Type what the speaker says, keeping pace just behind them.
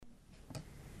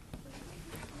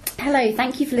Hello,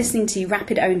 thank you for listening to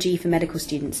Rapid O&G for medical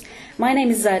students. My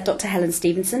name is Dr. Helen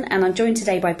Stevenson and I'm joined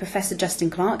today by Professor Justin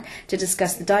Clark to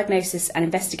discuss the diagnosis and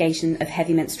investigation of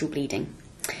heavy menstrual bleeding.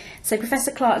 So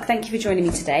Professor Clark, thank you for joining me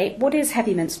today. What is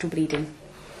heavy menstrual bleeding?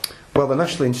 Well, the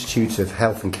National Institute of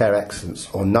Health and Care Excellence,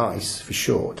 or NICE for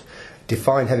short,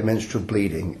 define heavy menstrual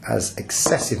bleeding as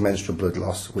excessive menstrual blood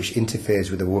loss which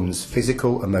interferes with a woman's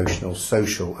physical, emotional,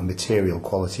 social and material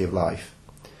quality of life.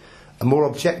 A more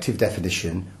objective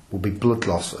definition will be blood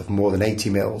loss of more than 80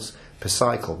 mils per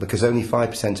cycle, because only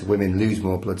 5% of women lose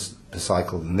more blood per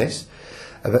cycle than this.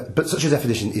 But such a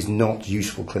definition is not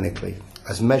useful clinically,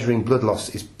 as measuring blood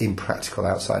loss is impractical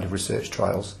outside of research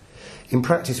trials. In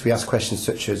practice, we ask questions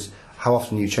such as, how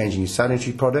often are you changing your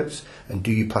sanitary products, and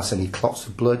do you pass any clots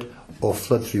of blood or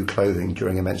flood through clothing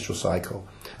during a menstrual cycle?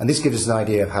 And this gives us an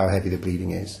idea of how heavy the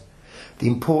bleeding is. The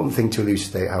important thing to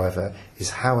elucidate, however, is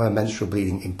how her menstrual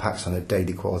bleeding impacts on her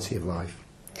daily quality of life.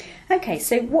 Okay,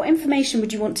 so what information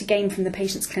would you want to gain from the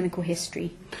patient's clinical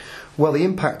history? Well, the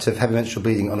impact of heavy menstrual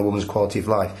bleeding on a woman's quality of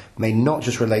life may not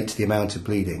just relate to the amount of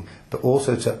bleeding, but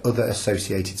also to other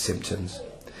associated symptoms.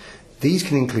 These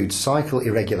can include cycle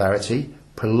irregularity,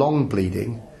 prolonged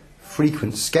bleeding,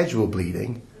 frequent scheduled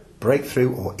bleeding,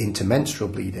 breakthrough or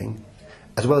intermenstrual bleeding,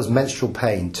 as well as menstrual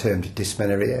pain termed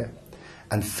dysmenorrhea,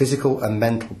 and physical and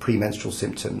mental premenstrual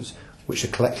symptoms, which are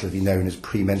collectively known as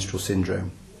premenstrual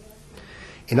syndrome.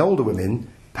 In older women,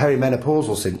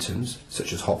 perimenopausal symptoms,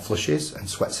 such as hot flushes and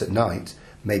sweats at night,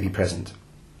 may be present.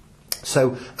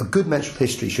 So, a good menstrual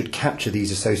history should capture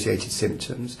these associated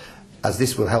symptoms, as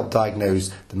this will help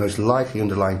diagnose the most likely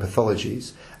underlying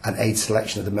pathologies and aid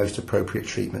selection of the most appropriate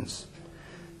treatments.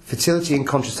 Fertility and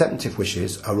contraceptive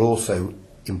wishes are also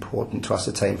important to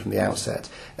ascertain from the outset,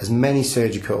 as many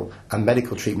surgical and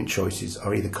medical treatment choices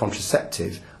are either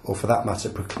contraceptive or, for that matter,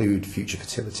 preclude future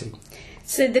fertility.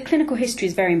 So the clinical history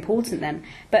is very important then,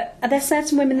 but are there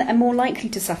certain women that are more likely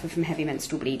to suffer from heavy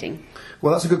menstrual bleeding?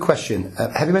 Well, that's a good question.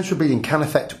 Heavy menstrual bleeding can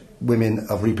affect women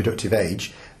of reproductive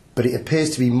age, but it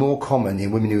appears to be more common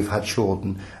in women who have had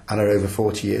children and are over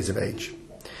 40 years of age.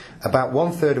 About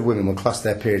 1/3 of women will class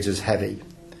their periods as heavy.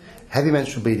 Heavy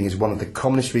menstrual bleeding is one of the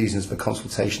commonest reasons for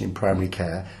consultation in primary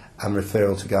care and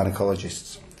referral to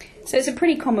gynecologists. So it's a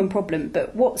pretty common problem,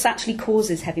 but what actually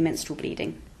causes heavy menstrual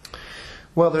bleeding?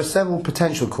 Well, there are several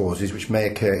potential causes which may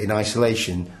occur in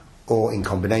isolation or in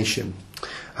combination.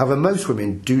 However, most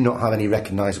women do not have any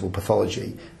recognisable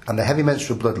pathology, and the heavy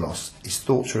menstrual blood loss is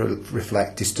thought to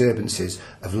reflect disturbances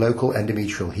of local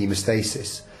endometrial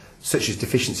haemostasis, such as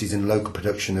deficiencies in local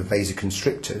production of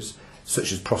vasoconstrictors,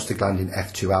 such as prostaglandin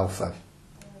F2 alpha.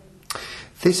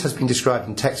 This has been described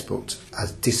in textbooks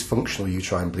as dysfunctional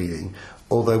uterine bleeding,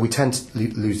 although we tend to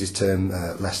lose this term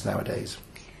less nowadays.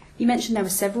 You mentioned there were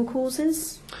several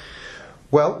causes.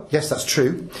 Well, yes, that's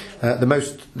true.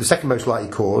 The second most likely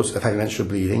cause of heavy menstrual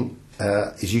bleeding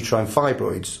is uterine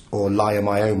fibroids, or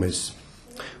leiomyomas,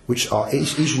 which are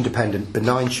estrogen-dependent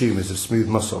benign tumours of smooth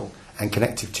muscle and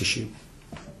connective tissue.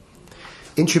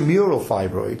 Intramural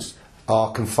fibroids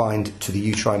are confined to the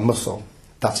uterine muscle,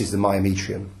 that is the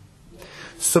myometrium.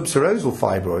 Subserosal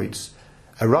fibroids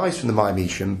arise from the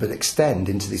myometrium but extend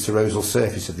into the serosal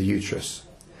surface of the uterus,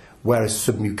 whereas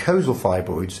submucosal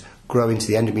fibroids grow into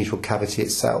the endometrial cavity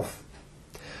itself.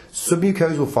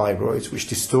 Submucosal fibroids, which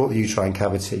distort the uterine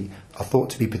cavity, are thought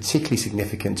to be particularly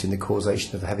significant in the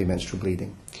causation of heavy menstrual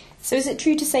bleeding. So is it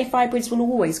true to say fibroids will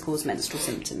always cause menstrual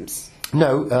symptoms?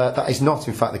 No, that is not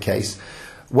in fact the case.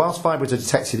 Whilst fibroids are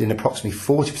detected in approximately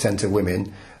 40% of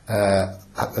women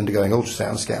undergoing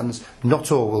ultrasound scans,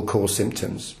 not all will cause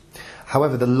symptoms.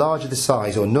 However, the larger the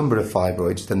size or number of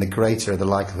fibroids, then the greater the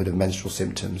likelihood of menstrual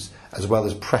symptoms, as well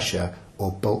as pressure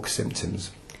or bulk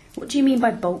symptoms. What do you mean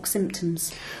by bulk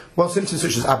symptoms? Well, symptoms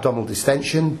such as abdominal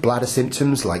distension, bladder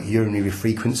symptoms like urinary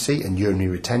frequency and urinary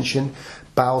retention,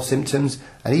 bowel symptoms,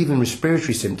 and even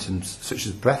respiratory symptoms such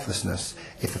as breathlessness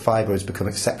if the fibroids become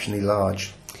exceptionally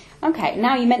large. Okay,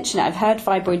 now you mention it, I've heard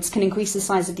fibroids can increase the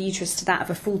size of the uterus to that of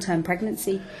a full-term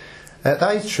pregnancy.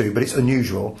 That is true, but it's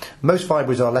unusual. Most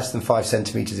fibroids are less than 5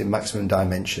 centimetres in maximum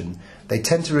dimension. They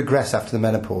tend to regress after the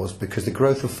menopause because the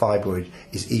growth of fibroid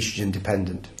is estrogen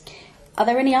dependent. Are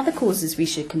there any other causes we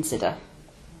should consider?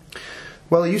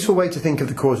 Well, a useful way to think of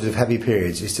the causes of heavy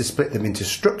periods is to split them into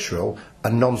structural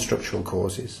and non-structural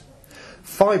causes.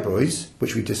 Fibroids,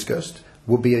 which we discussed,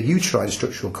 would be a uterine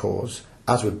structural cause,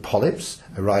 as would polyps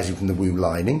arising from the womb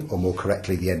lining, or more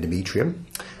correctly the endometrium,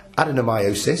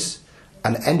 adenomyosis,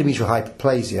 and endometrial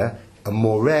hyperplasia, and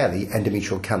more rarely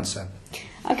endometrial cancer.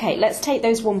 Okay, let's take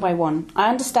those one by one. I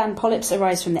understand polyps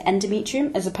arise from the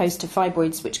endometrium as opposed to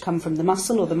fibroids which come from the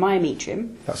muscle or the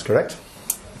myometrium. That's correct.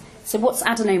 So what's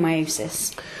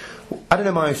adenomyosis?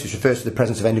 Adenomyosis refers to the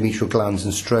presence of endometrial glands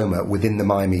and stroma within the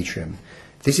myometrium.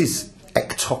 This is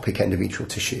ectopic endometrial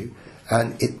tissue,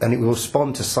 and it will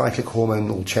respond to cyclic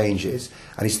hormonal changes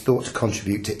and is thought to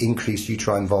contribute to increased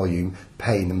uterine volume,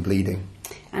 pain and bleeding.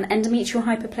 And endometrial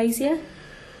hyperplasia?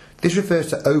 This refers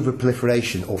to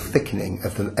overproliferation or thickening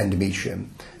of the endometrium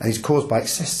and is caused by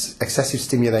excessive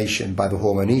stimulation by the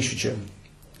hormone estrogen.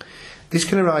 This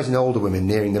can arise in older women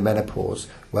nearing the menopause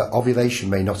where ovulation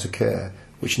may not occur,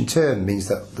 which in turn means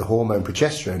that the hormone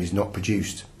progesterone is not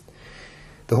produced.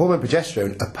 The hormone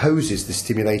progesterone opposes the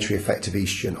stimulatory effect of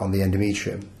estrogen on the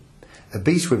endometrium.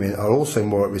 Obese women are also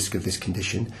more at risk of this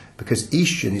condition because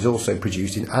estrogen is also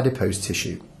produced in adipose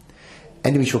tissue.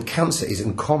 Endometrial cancer is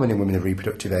uncommon in women of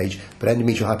reproductive age, but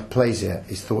endometrial hyperplasia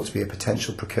is thought to be a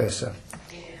potential precursor.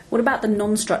 What about the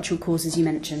non-structural causes you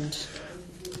mentioned?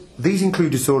 These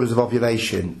include disorders of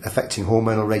ovulation affecting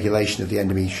hormonal regulation of the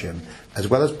endometrium, as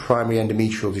well as primary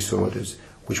endometrial disorders,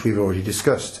 which we've already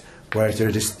discussed, whereas there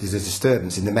is a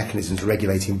disturbance in the mechanisms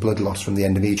regulating blood loss from the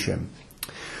endometrium.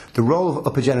 The role of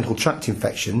upper genital tract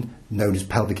infection, known as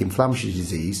pelvic inflammatory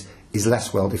disease, is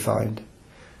less well defined.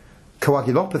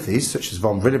 Coagulopathies, such as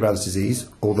von Willebrand's disease,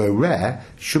 although rare,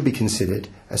 should be considered,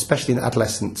 especially in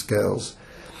adolescent girls.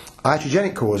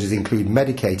 Iatrogenic causes include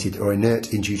medicated or inert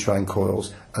intrauterine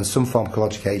coils and some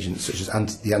pharmacologic agents, such as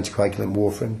the anticoagulant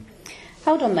warfarin.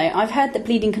 Hold on though, I've heard that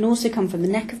bleeding can also come from the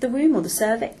neck of the womb or the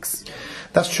cervix.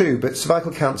 That's true, but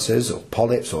cervical cancers or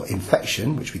polyps or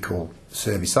infection, which we call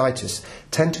cervicitis,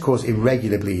 tend to cause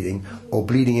irregular bleeding or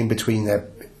bleeding in between their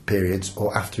periods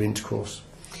or after intercourse.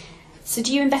 So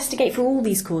do you investigate for all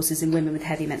these causes in women with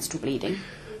heavy menstrual bleeding?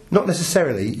 Not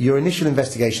necessarily. Your initial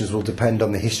investigations will depend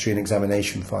on the history and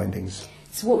examination findings.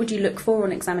 So what would you look for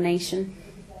on examination?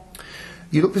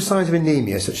 You look for signs of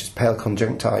anemia, such as pale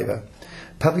conjunctiva.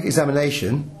 Pelvic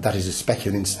examination, that is a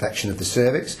specular inspection of the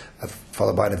cervix,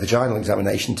 followed by a vaginal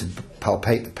examination to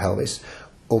palpate the pelvis,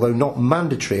 although not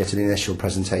mandatory at an initial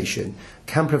presentation,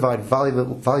 can provide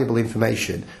valuable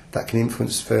information that can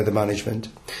influence further management.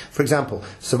 For example,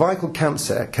 cervical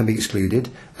cancer can be excluded,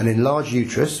 an enlarged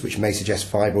uterus, which may suggest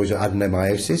fibroids or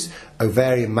adenomyosis,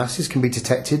 ovarian masses can be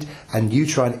detected, and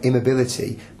uterine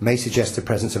immobility may suggest the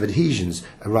presence of adhesions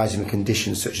arising from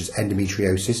conditions such as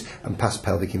endometriosis and past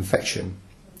pelvic infection.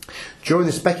 During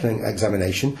the specular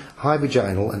examination, high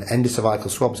vaginal and endocervical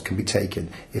swabs can be taken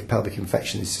if pelvic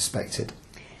infection is suspected.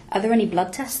 Are there any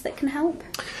blood tests that can help?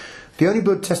 The only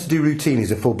blood test to do routinely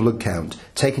is a full blood count,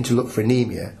 taken to look for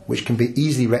anemia, which can be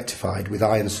easily rectified with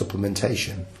iron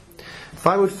supplementation.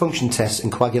 Thyroid function tests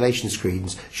and coagulation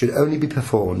screens should only be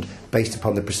performed based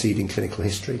upon the preceding clinical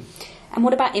history. And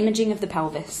what about imaging of the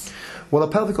pelvis? Well, a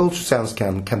pelvic ultrasound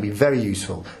scan can be very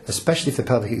useful, especially if the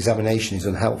pelvic examination is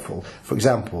unhelpful, for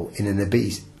example, in an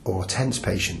obese or tense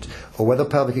patient, or whether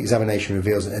pelvic examination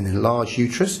reveals an enlarged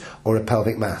uterus or a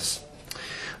pelvic mass.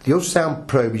 The ultrasound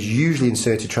probe is usually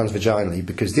inserted transvaginally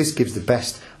because this gives the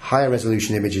best, higher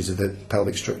resolution images of the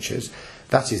pelvic structures,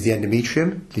 that is the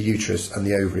endometrium, the uterus and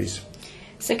the ovaries.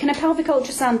 So can a pelvic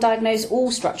ultrasound diagnose all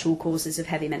structural causes of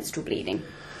heavy menstrual bleeding?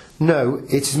 No,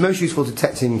 it is most useful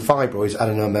detecting fibroids,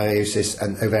 adenomyosis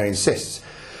and ovarian cysts.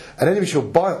 An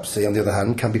endometrial biopsy, on the other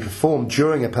hand, can be performed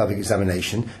during a pelvic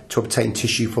examination to obtain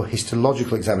tissue for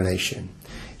histological examination.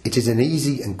 It is an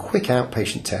easy and quick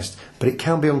outpatient test, but it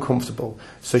can be uncomfortable,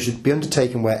 so it should be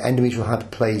undertaken where endometrial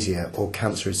hyperplasia or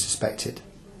cancer is suspected.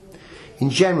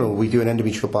 In general, we do an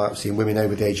endometrial biopsy in women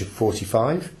over the age of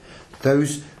 45.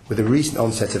 Those with a recent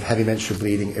onset of heavy menstrual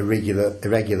bleeding,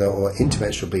 irregular or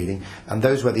intermenstrual bleeding, and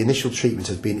those where the initial treatment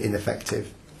has been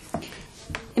ineffective.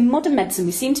 In modern medicine,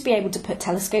 we seem to be able to put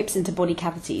telescopes into body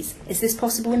cavities. Is this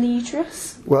possible in the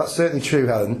uterus? Well, that's certainly true,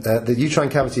 Helen. The uterine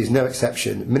cavity is no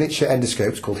exception. Miniature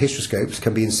endoscopes, called hysteroscopes,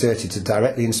 can be inserted to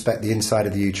directly inspect the inside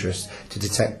of the uterus to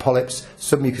detect polyps,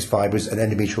 submucous fibres and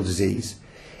endometrial disease.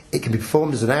 It can be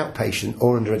performed as an outpatient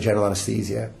or under a general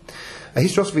anaesthesia. A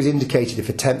hysteroscopy is indicated if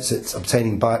attempts at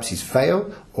obtaining biopsies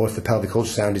fail or if the pelvic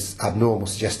ultrasound is abnormal,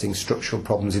 suggesting structural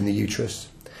problems in the uterus.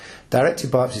 Directed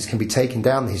biopsies can be taken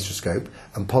down the hysteroscope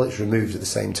and polyps removed at the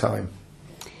same time.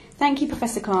 Thank you,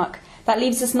 Professor Clark. That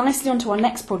leads us nicely on to our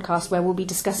next podcast where we'll be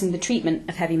discussing the treatment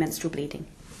of heavy menstrual bleeding.